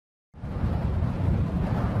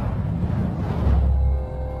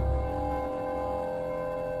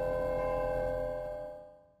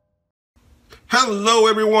Hello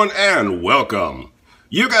everyone and welcome.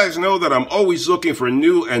 You guys know that I'm always looking for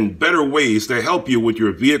new and better ways to help you with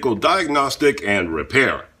your vehicle diagnostic and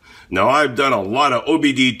repair. Now I've done a lot of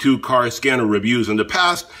OBD2 car scanner reviews in the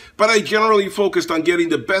past, but I generally focused on getting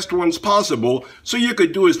the best ones possible so you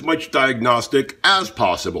could do as much diagnostic as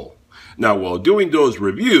possible. Now while doing those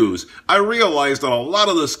reviews, I realized that a lot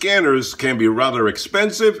of the scanners can be rather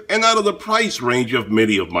expensive and out of the price range of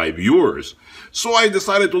many of my viewers. So I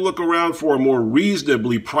decided to look around for a more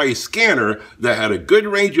reasonably priced scanner that had a good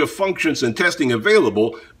range of functions and testing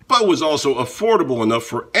available, but was also affordable enough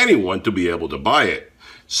for anyone to be able to buy it.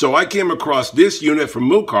 So I came across this unit from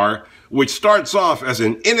Mucar, which starts off as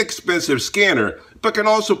an inexpensive scanner, but can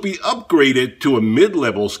also be upgraded to a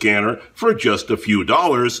mid-level scanner for just a few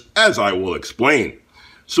dollars, as I will explain.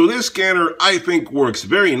 So this scanner, I think, works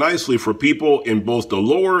very nicely for people in both the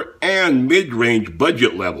lower and mid-range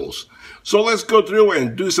budget levels. So let's go through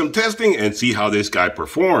and do some testing and see how this guy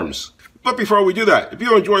performs. But before we do that, if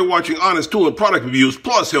you enjoy watching honest tool and product reviews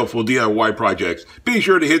plus helpful DIY projects, be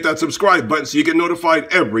sure to hit that subscribe button so you get notified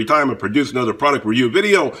every time I produce another product review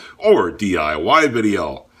video or DIY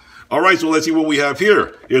video. Alright, so let's see what we have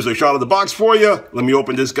here. Here's a shot of the box for you. Let me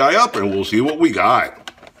open this guy up and we'll see what we got.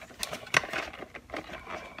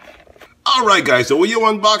 Alright guys, so when you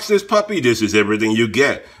unbox this puppy, this is everything you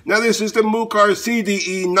get. Now this is the Mucar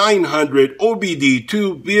CDE900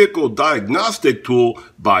 OBD2 Vehicle Diagnostic Tool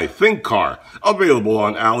by Thinkcar, available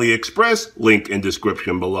on AliExpress, link in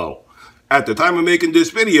description below. At the time of making this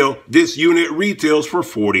video, this unit retails for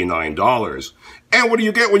 $49. And what do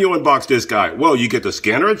you get when you unbox this guy? Well, you get the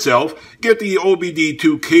scanner itself, get the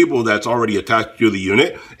OBD2 cable that's already attached to the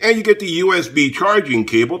unit, and you get the USB charging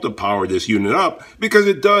cable to power this unit up because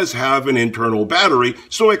it does have an internal battery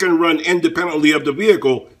so it can run independently of the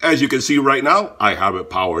vehicle. As you can see right now, I have it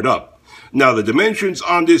powered up. Now the dimensions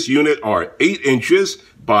on this unit are 8 inches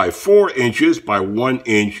by 4 inches by 1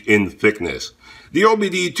 inch in thickness. The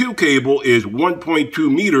OBD2 cable is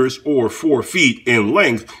 1.2 meters or 4 feet in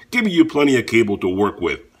length, giving you plenty of cable to work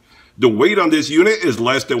with. The weight on this unit is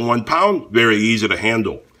less than 1 pound, very easy to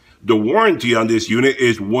handle. The warranty on this unit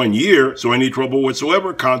is 1 year, so any trouble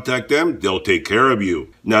whatsoever, contact them, they'll take care of you.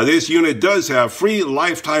 Now this unit does have free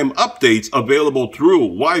lifetime updates available through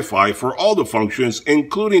Wi-Fi for all the functions,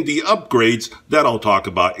 including the upgrades that I'll talk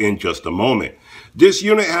about in just a moment. This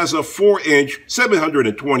unit has a 4-inch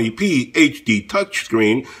 720p HD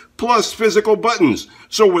touchscreen plus physical buttons.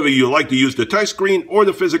 So whether you like to use the touchscreen or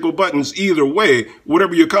the physical buttons, either way,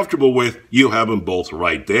 whatever you're comfortable with, you have them both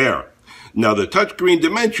right there. Now the touchscreen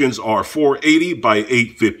dimensions are 480 by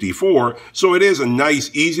 854, so it is a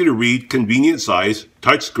nice, easy to read, convenient size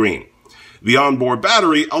touchscreen. The onboard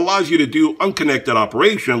battery allows you to do unconnected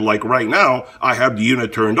operation, like right now, I have the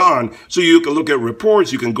unit turned on, so you can look at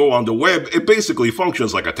reports, you can go on the web. It basically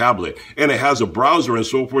functions like a tablet, and it has a browser and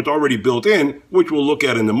so forth already built in, which we'll look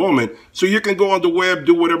at in a moment. So you can go on the web,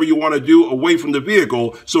 do whatever you want to do away from the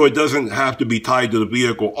vehicle, so it doesn't have to be tied to the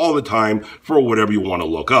vehicle all the time for whatever you want to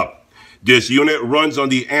look up. This unit runs on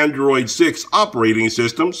the Android 6 operating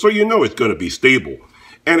system, so you know it's going to be stable.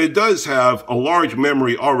 And it does have a large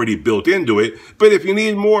memory already built into it, but if you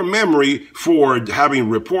need more memory for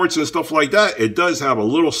having reports and stuff like that, it does have a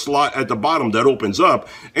little slot at the bottom that opens up,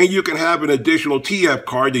 and you can have an additional TF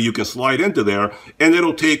card that you can slide into there, and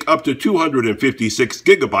it'll take up to 256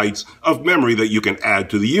 gigabytes of memory that you can add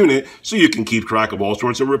to the unit, so you can keep track of all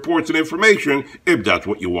sorts of reports and information if that's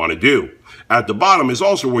what you want to do. At the bottom is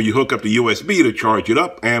also where you hook up the USB to charge it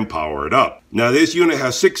up and power it up. Now this unit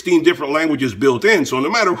has 16 different languages built in, so no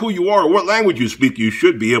matter who you are or what language you speak, you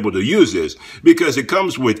should be able to use this because it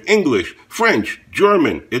comes with English, French,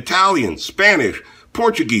 German, Italian, Spanish,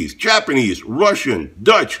 Portuguese, Japanese, Russian,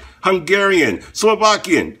 Dutch, Hungarian,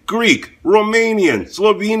 Slovakian, Greek, Romanian,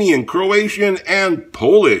 Slovenian, Croatian, and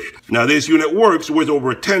Polish. Now this unit works with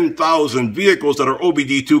over 10,000 vehicles that are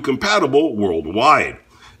OBD2 compatible worldwide.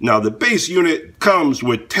 Now, the base unit comes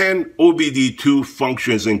with 10 OBD2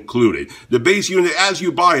 functions included. The base unit, as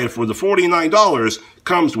you buy it for the $49,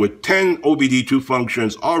 comes with 10 OBD2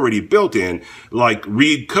 functions already built in, like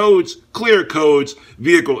read codes, clear codes,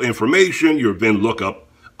 vehicle information, your VIN lookup,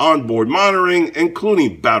 onboard monitoring,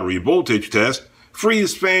 including battery voltage test,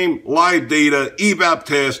 freeze frame, live data, evap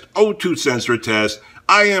test, O2 sensor test,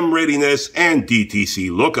 IM readiness, and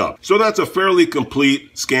DTC lookup. So that's a fairly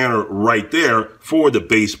complete scanner right there for the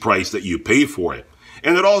base price that you pay for it.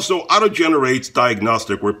 And it also auto-generates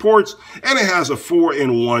diagnostic reports, and it has a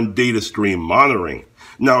 4-in-1 data stream monitoring.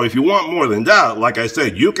 Now, if you want more than that, like I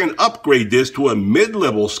said, you can upgrade this to a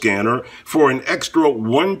mid-level scanner for an extra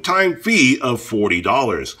one-time fee of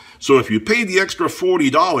 $40. So if you pay the extra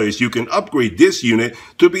 $40, you can upgrade this unit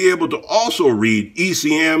to be able to also read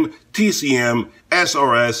ECM, TCM,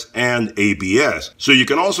 SRS, and ABS. So you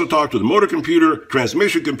can also talk to the motor computer,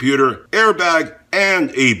 transmission computer, airbag,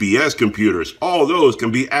 and ABS computers. All those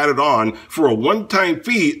can be added on for a one-time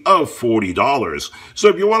fee of $40. So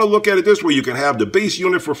if you want to look at it this way, you can have the base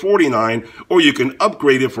unit for $49, or you can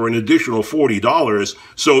upgrade it for an additional $40.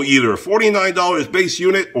 So either $49 base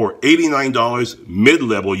unit or $89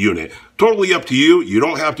 mid-level unit. Totally up to you. You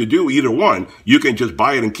don't have to do either one. You can just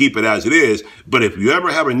buy it and keep it as it is. But if you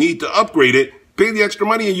ever have a need to upgrade it, pay the extra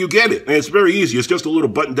money and you get it. And it's very easy. It's just a little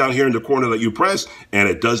button down here in the corner that you press, and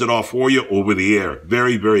it does it all for you over the air.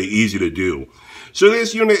 Very, very easy to do. So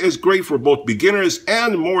this unit is great for both beginners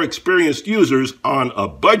and more experienced users on a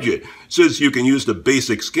budget, since you can use the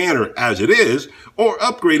basic scanner as it is, or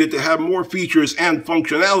upgrade it to have more features and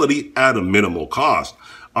functionality at a minimal cost.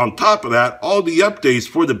 On top of that, all the updates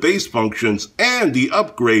for the base functions and the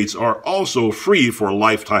upgrades are also free for a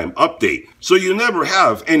lifetime update. So you never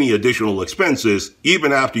have any additional expenses,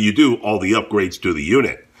 even after you do all the upgrades to the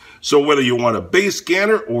unit. So whether you want a base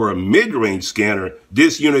scanner or a mid-range scanner,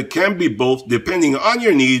 this unit can be both depending on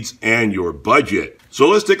your needs and your budget. So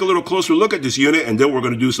let's take a little closer look at this unit, and then we're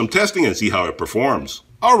going to do some testing and see how it performs.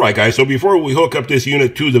 Alright guys, so before we hook up this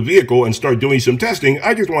unit to the vehicle and start doing some testing,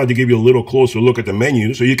 I just wanted to give you a little closer look at the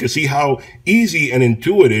menu so you can see how easy and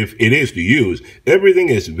intuitive it is to use. Everything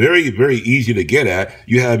is very, very easy to get at.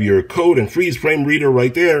 You have your code and freeze frame reader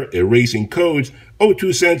right there, erasing codes,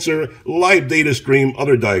 O2 sensor, live data stream,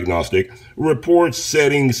 other diagnostic, reports,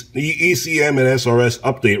 settings, the ECM and SRS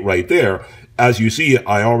update right there. As you see,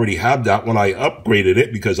 I already have that when I upgraded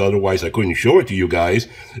it because otherwise I couldn't show it to you guys.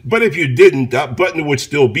 But if you didn't, that button would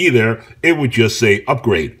still be there. It would just say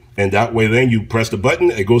upgrade. And that way then you press the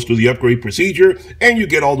button, it goes through the upgrade procedure, and you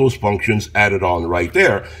get all those functions added on right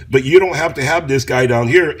there. But you don't have to have this guy down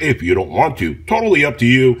here if you don't want to. Totally up to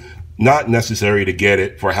you. Not necessary to get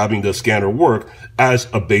it for having the scanner work as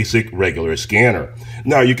a basic regular scanner.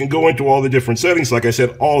 Now you can go into all the different settings. Like I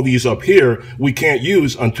said, all these up here we can't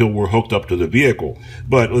use until we're hooked up to the vehicle.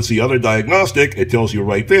 But let's see, other diagnostic, it tells you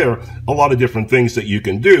right there a lot of different things that you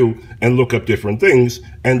can do and look up different things.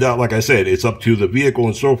 And like I said, it's up to the vehicle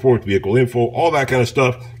and so forth, vehicle info, all that kind of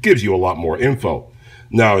stuff gives you a lot more info.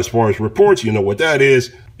 Now, as far as reports, you know what that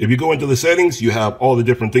is. If you go into the settings, you have all the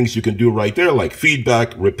different things you can do right there, like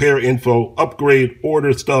feedback, repair info, upgrade,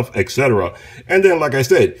 order stuff, etc. And then, like I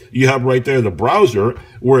said, you have right there the browser,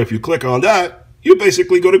 where if you click on that, you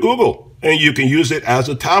basically go to Google. And you can use it as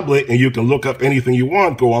a tablet, and you can look up anything you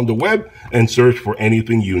want, go on the web, and search for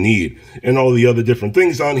anything you need. And all the other different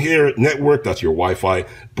things on here, network, that's your Wi-Fi,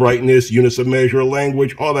 brightness, units of measure,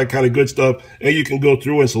 language, all that kind of good stuff. And you can go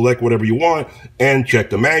through and select whatever you want, and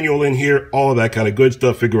check the manual in here, all of that kind of good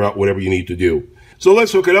stuff, figure out whatever you need to do. So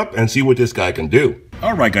let's hook it up and see what this guy can do.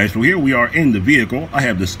 Alright guys, so here we are in the vehicle. I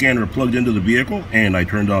have the scanner plugged into the vehicle and I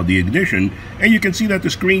turned on the ignition, and you can see that the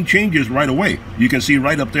screen changes right away. You can see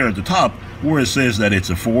right up there at the top where it says that it's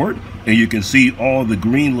a Ford, and you can see all the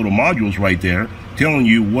green little modules right there telling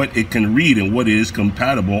you what it can read and what is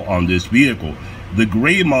compatible on this vehicle. The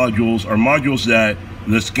gray modules are modules that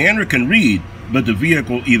the scanner can read, but the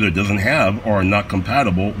vehicle either doesn't have or are not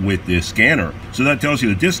compatible with this scanner. So that tells you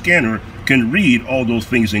that this scanner can read all those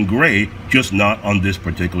things in gray, just not on this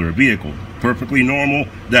particular vehicle. Perfectly normal.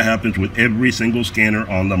 That happens with every single scanner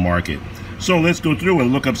on the market. So let's go through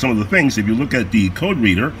and look up some of the things. If you look at the code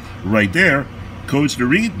reader right there, codes to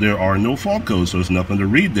read, there are no fault codes, so there's nothing to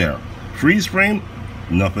read there. Freeze frame,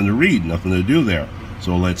 nothing to read, nothing to do there.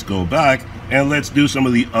 So let's go back and let's do some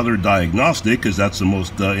of the other diagnostic, because that's the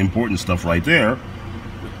most important stuff right there.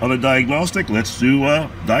 Other diagnostic, let's do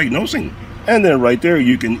diagnosing. And then right there,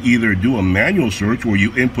 you can either do a manual search where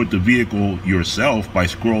you input the vehicle yourself by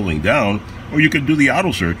scrolling down, or you can do the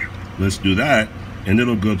auto search. Let's do that, and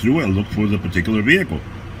it'll go through and look for the particular vehicle.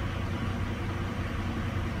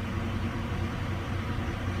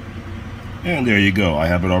 And there you go. I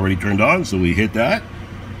have it already turned on, so we hit that,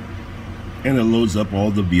 and it loads up all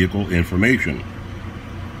the vehicle information.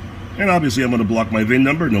 And obviously I'm going to block my VIN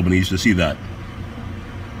number. Nobody needs to see that.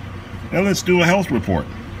 And let's do a health report.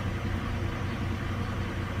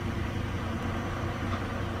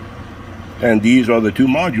 And these are the two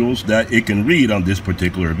modules that it can read on this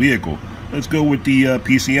particular vehicle. Let's go with the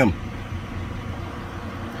PCM.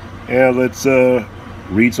 And let's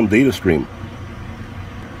read some data stream.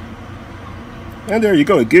 And there you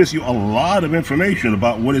go. It gives you a lot of information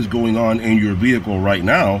about what is going on in your vehicle right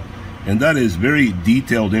now. And that is very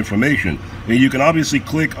detailed information. And you can obviously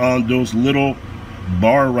click on those little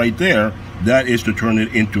bar right there. That is to turn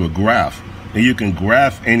it into a graph. And you can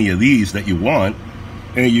graph any of these that you want.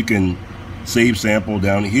 And you can save sample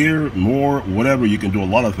down here, more, whatever. You can do a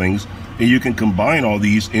lot of things. And you can combine all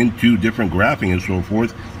these into different graphing and so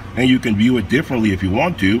forth. And you can view it differently if you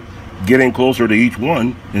want to, get in closer to each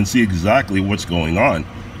one and see exactly what's going on.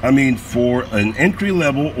 I mean, for an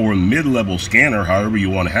entry-level or mid-level scanner, however you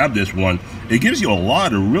want to have this one, it gives you a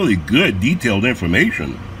lot of really good detailed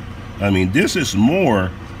information. I mean, this is more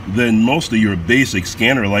than most of your basic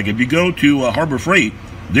scanner. Like if you go to Harbor Freight,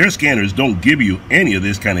 their scanners don't give you any of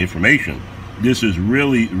this kind of information. This is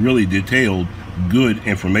really, really detailed, good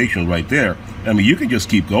information right there. I mean, you can just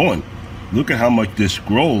keep going. Look at how much this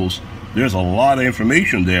scrolls. There's a lot of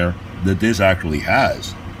information there that this actually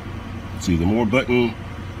has. See the more button,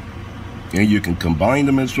 and you can combine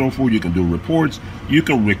them and so forth. You can do reports. You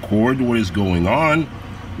can record what is going on.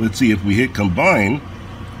 Let's see if we hit combine.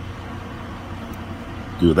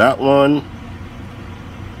 Do that one.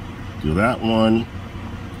 Do that one.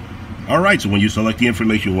 All right, so when you select the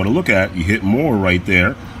information you want to look at, you hit more right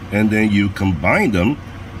there, and then you combine them,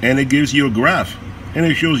 and it gives you a graph, and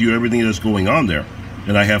it shows you everything that's going on there.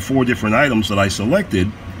 And I have 4 different items that I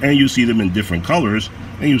selected, and you see them in different colors,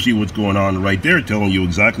 and you see what's going on right there, telling you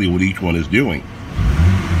exactly what each one is doing.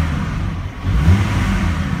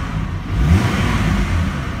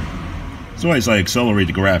 So as I accelerate,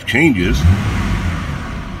 the graph changes.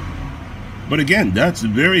 But again, that's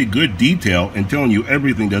very good detail in telling you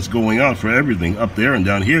everything that's going on for everything up there and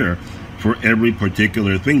down here for every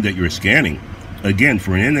particular thing that you're scanning. Again,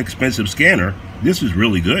 for an inexpensive scanner, this is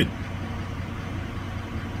really good.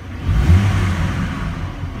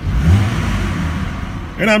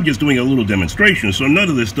 And I'm just doing a little demonstration, so none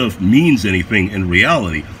of this stuff means anything in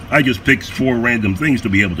reality. I just picked 4 random things to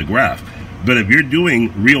be able to graph. But if you're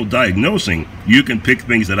doing real diagnosing, you can pick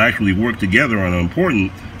things that actually work together and are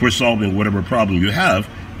important for solving whatever problem you have,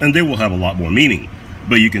 and they will have a lot more meaning.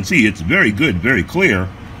 But you can see it's very good, very clear,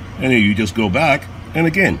 and then you just go back, and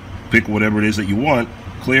again, pick whatever it is that you want,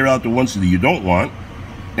 clear out the ones that you don't want,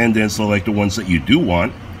 and then select the ones that you do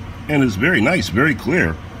want, and it's very nice, very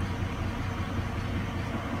clear.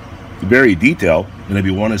 Very detailed, and if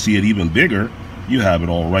you want to see it even bigger, you have it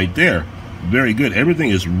all right there. Very good. Everything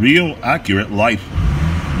is real accurate life.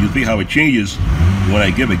 You see how it changes when I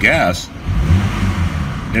give a gas.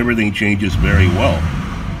 Everything changes very well.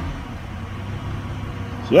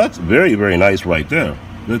 So that's very, very nice right there.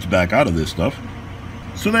 Let's back out of this stuff.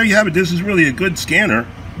 So there you have it. This is really a good scanner.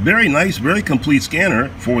 Very nice, very complete scanner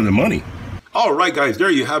for the money. Alright guys, there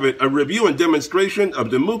you have it, a review and demonstration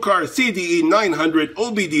of the Mucar CDE900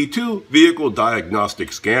 OBD2 Vehicle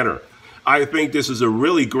Diagnostic Scanner. I think this is a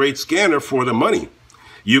really great scanner for the money.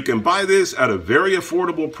 You can buy this at a very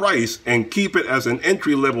affordable price and keep it as an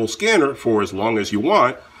entry-level scanner for as long as you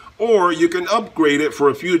want, or you can upgrade it for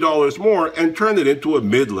a few dollars more and turn it into a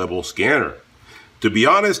mid-level scanner. To be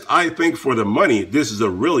honest, I think for the money, this is a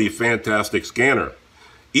really fantastic scanner.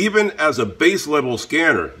 Even as a base level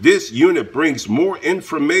scanner, this unit brings more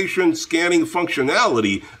information scanning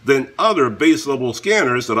functionality than other base level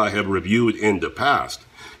scanners that I have reviewed in the past.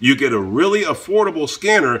 You get a really affordable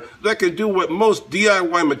scanner that can do what most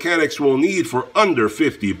DIY mechanics will need for under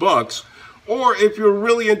 50 bucks. Or if you're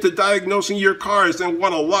really into diagnosing your cars and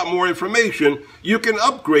want a lot more information, you can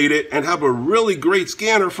upgrade it and have a really great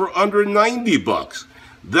scanner for under 90 bucks.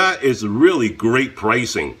 That is really great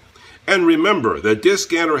pricing. And remember that this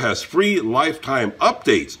scanner has free lifetime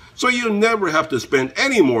updates, so you never have to spend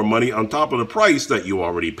any more money on top of the price that you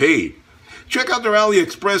already paid. Check out their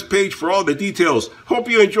AliExpress page for all the details. Hope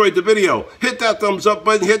you enjoyed the video. Hit that thumbs up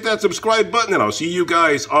button, hit that subscribe button, and I'll see you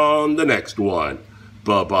guys on the next one.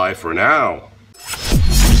 Bye-bye for now.